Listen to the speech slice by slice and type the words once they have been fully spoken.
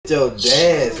your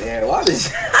dance, Aaron. Why did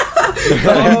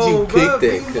you pick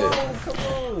that cut? Come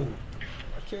on.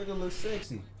 My character looks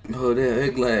sexy. Oh,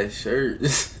 that glass shirt.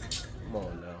 Come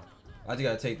on now. I just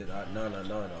gotta take the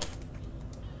 999 off.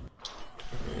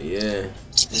 Yeah.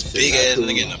 This big ass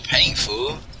nigga in the paint,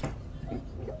 fool.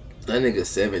 That nigga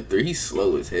 7'3", he's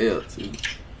slow as hell too.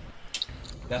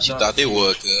 That's You thought they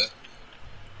would, cuz.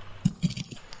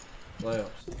 Lamps.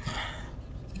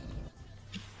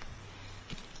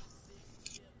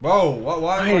 Bro, why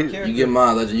my character? You get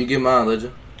mine, Legend. You get mine,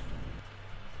 Legend.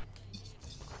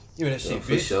 Give me that shit,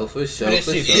 For bitch. sure, for sure, Give me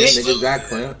for that sure. shit, bitch. Niggas got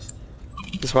clamps.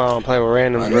 That's why I don't play with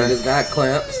randoms, My bro. niggas got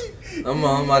clamps. Come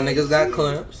on, my niggas got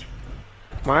clamps.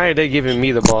 Why are they giving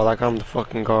me the ball like I'm the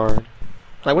fucking guard?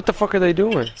 Like, what the fuck are they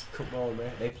doing? Come on,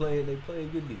 man. They playing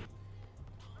good D.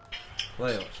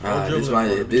 Lamps.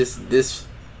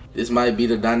 This might be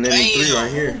the dynamic three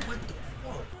right here. What the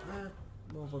fuck, man?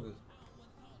 Motherfuckers.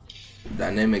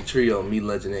 Dynamic trio, me,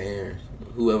 Legend, and Aaron.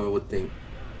 Whoever would think.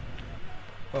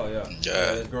 Oh yeah.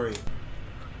 That's green.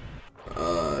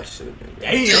 Should have been.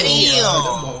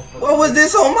 Damn. What was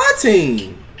this on my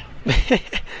team?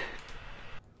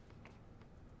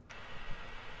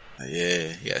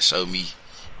 Yeah, you gotta show me. You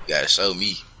gotta show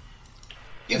me.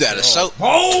 You gotta show.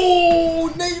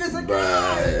 Oh, nigga, that's a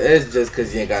Bruh, it's just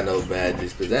cause you ain't got no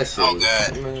badges. Cause that shit. Oh was,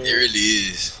 god, man. it really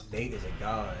is. Nate is a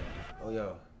god. Oh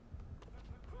yo.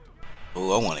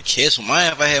 Oh, I wanna kiss one.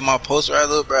 Mind if I had my poster right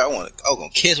up, bro? I was gonna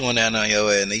kiss one down on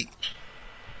your ass, Nate.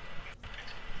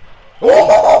 Fuck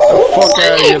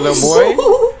out of here, little boy.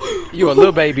 You a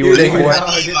little baby with Yeah, me, boy.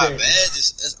 I need my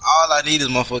badges. That's all I need is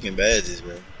my fucking badges,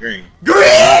 bro. Green.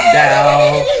 Lock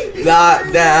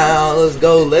down. Let's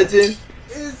go, Legend.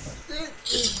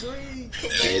 It's green.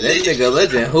 Hey, that nigga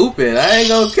Legend hooping. I ain't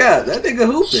gonna cap. That nigga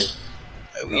hooping.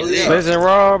 We lit. Listen,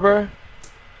 raw, bro.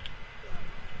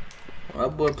 My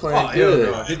boy playing Oh, good.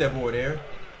 hell no. Get that boy there.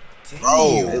 Bro.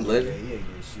 Hey, Yeah, Legend. he ain't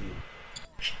good shit.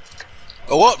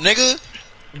 Go up, nigga.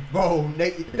 Bro,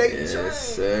 Nate.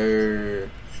 Yes, sir.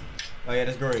 Oh yeah,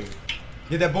 that's green.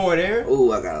 Get that boy there.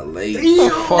 Ooh, I got a late.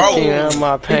 Fucking out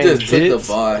my He pants, just took the bitch.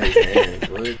 ball in his hands.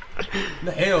 What?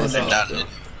 The hell That's no. not-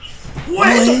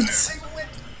 What?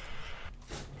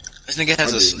 This nigga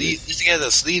has a sleeve. This nigga has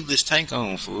a sleeveless tank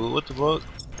on, fool. What the fuck?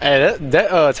 Hey,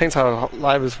 that tank top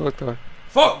live as fuck though.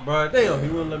 Fuck, bro. Damn, he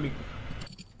wouldn't let me.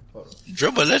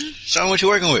 Dribble, Legend. Show him what you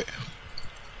working with.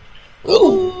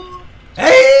 Ooh.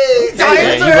 Hey,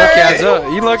 Hey, you look guys up.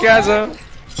 You look guys up.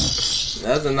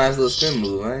 That was a nice little spin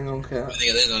move. I ain't gonna cap.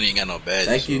 Nigga, they don't even got no badges.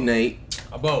 Thank you, Nate.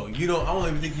 Bro, you don't. I don't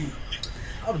even think you.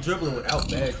 I'm dribbling without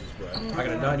badges, bro. I got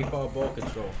a 95 ball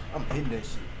control. I'm hitting that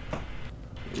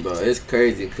shit. Bro, it's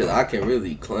crazy because I can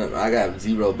really clamp. I got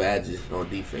 0 badges on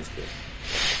defense.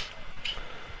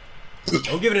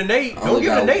 Don't give it a Nate. I Don't only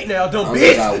give it a got- Nate now, I dumb only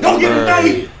bitch. got Don't one give it a bird.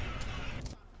 Nate.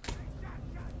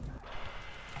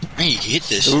 Man, you hit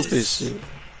this Stupid shit. shit.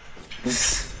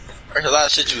 There's a lot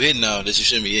of shit you hitting now that you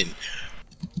shouldn't be hitting.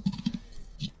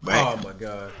 Oh my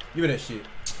god. Give me that shit.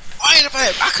 Why ain't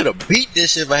if I could have beat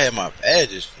this shit if I had my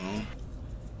badges, fool.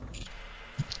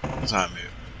 What time is it?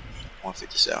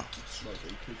 157.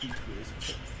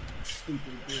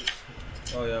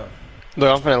 Oh yeah.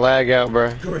 Look, I'm finna lag out,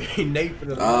 bro. Green Nate for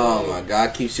the. Oh my god,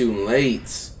 I keep shooting late.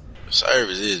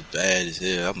 Service is bad as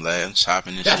hell. I'm like, I'm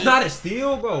chopping this That's shit. not a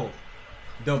steal, bro.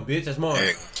 Dumb bitch. That's mine. There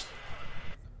you go.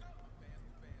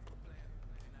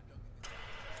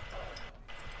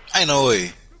 Ain't no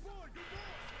way.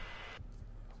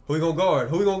 Who you gonna guard?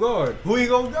 Who you gonna guard? Who you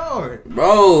gonna guard?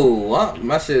 Bro,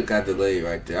 my shit got delayed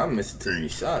right there. I'm missing too many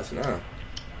shots now.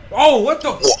 Oh, what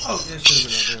the fuck? Whoa. That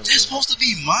should've been a That's supposed to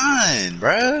be mine,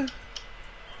 bruh.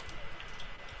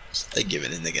 They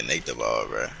giving this nigga Nate the ball,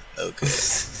 bruh. Okay.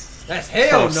 That's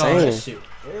hell I'm no. saying. That shit.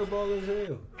 Hell ball is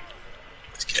hell.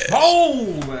 It's cash.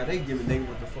 Oh man, they giving Nate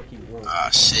what the fuck he want. Ah,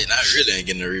 shit. I really ain't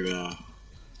getting the rebound.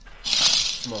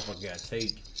 This motherfucker got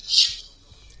take.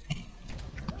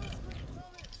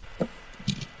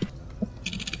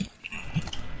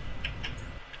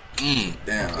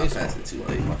 Damn, I passed it too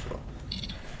late. My fault.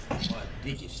 My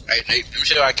dick is. Hey, Nate, let me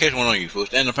show you how I catch one on you, fool.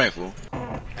 Stand in the paint, fool.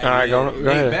 Alright, go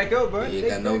ahead. Back up, bro. You ain't Nate,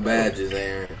 got no back up. badges,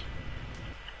 Aaron.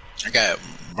 I got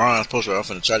bronze poster. I'm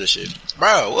finna try this shit.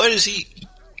 Bro, what is he?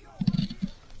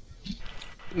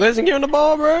 Listen, give him the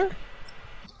ball, bro.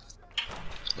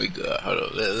 We good. Hold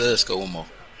up. Let's go one more.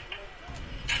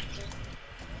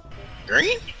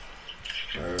 Green?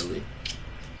 Early.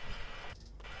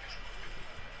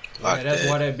 Lock That's that.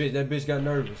 why that bitch got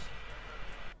nervous.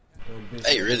 Dumb bitch.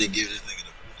 They really give this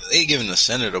nigga they giving the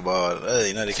center the ball.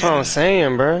 Hey, no, they That's what I'm can't.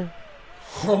 saying, bro.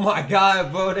 Oh my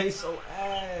god, bro, they so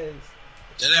ass.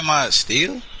 That ain't my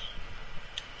steal.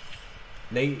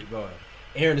 Nate, bro.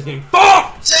 Aaron is getting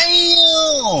fucked!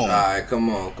 Damn! Alright, come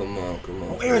on.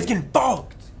 Oh, Aaron's getting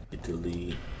fucked! Get the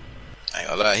lead. I ain't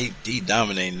gonna lie, he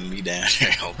dominating me down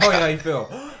there. Oh, yeah, he fell.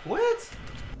 What?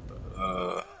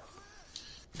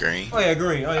 Green. Oh, yeah,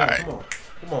 green. Oh, yeah, Right.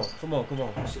 Come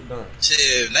on. Shit done.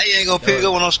 Shit, now you ain't gonna pick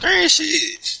up on no screen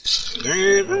shit.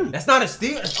 Green. That's not a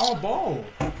steal. That's all ball.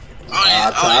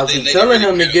 I was telling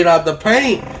him to get out the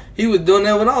paint. He was doing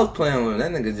that when I was playing with him.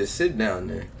 That nigga just sit down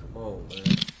there. Come on, man.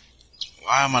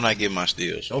 Why am I not getting my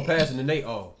steals? Don't pass in the Nate.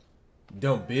 Oh,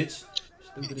 dumb bitch.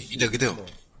 Stupid as shit. Get them.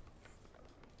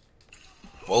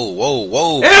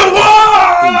 Whoa. And He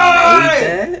why?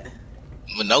 made that?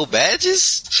 With no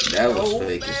badges? That was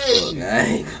fake as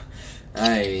fuck.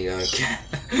 I ain't even gonna cap.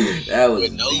 That was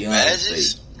With no beyond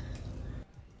badges?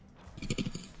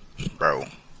 fake. Bro.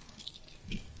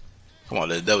 Come on,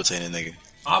 let's double team that nigga.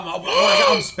 I'm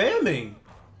spamming.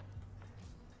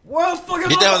 What the fuck am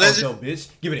Get I? down, Oh, Legend. dumb bitch.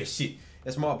 Give me that shit.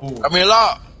 That's my boy. I mean,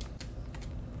 lock.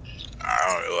 I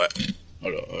don't know what.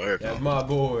 Hold on. Here it That's comes. my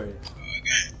boy.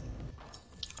 Okay.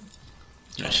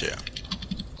 That shit.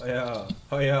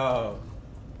 Oh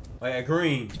yeah,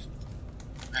 green.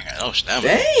 I got no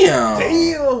stamina. Damn.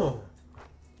 Damn.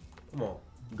 Come on,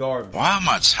 guard me. Why am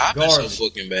I chopping so Garbage.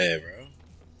 fucking bad, bro?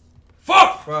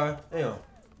 Fuck, bro. Damn.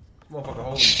 Motherfucker,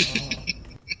 hold me.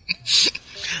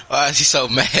 Why is he so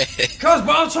mad? Cause,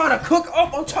 bro, I'm trying to cook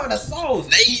up. I'm trying to sauce.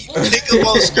 Nate, pick up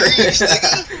on screens,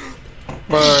 nigga.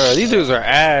 Bro, these dudes are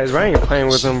ass. Bro, I ain't playing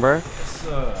with them, bro.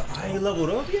 I ain't leveled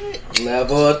up yet.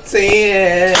 Level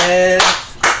 10.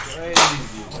 Crazy,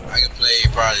 bro. I can play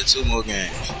probably 2 more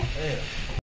games. Damn.